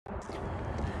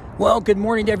Well, good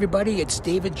morning to everybody. It's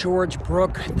David George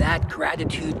Brooke, that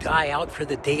gratitude guy, out for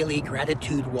the daily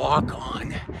gratitude walk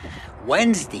on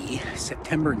Wednesday,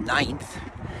 September 9th,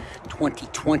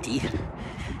 2020.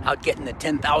 Out getting the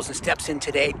 10,000 steps in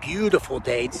today. Beautiful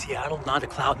day in Seattle, not a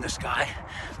cloud in the sky.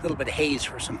 A little bit of haze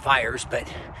for some fires,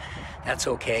 but that's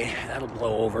okay. That'll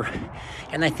blow over.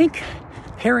 And I think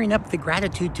pairing up the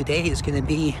gratitude today is going to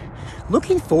be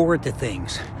looking forward to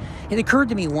things. It occurred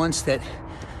to me once that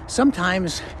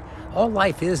sometimes all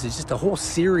life is just a whole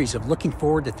series of looking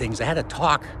forward to things. I had a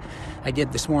talk I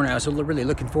did this morning I was really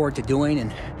looking forward to doing,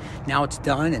 and now it's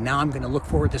done, and now I'm going to look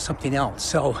forward to something else.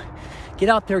 So get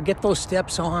out there, get those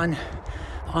steps on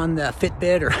the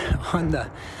Fitbit or on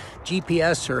the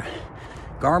GPS or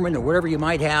Garmin or whatever you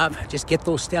might have. Just get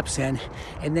those steps in,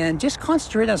 and then just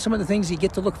concentrate on some of the things you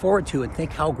get to look forward to and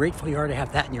think how grateful you are to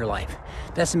have that in your life.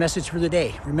 That's the message for the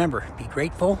day. Remember, be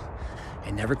grateful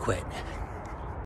and never quit.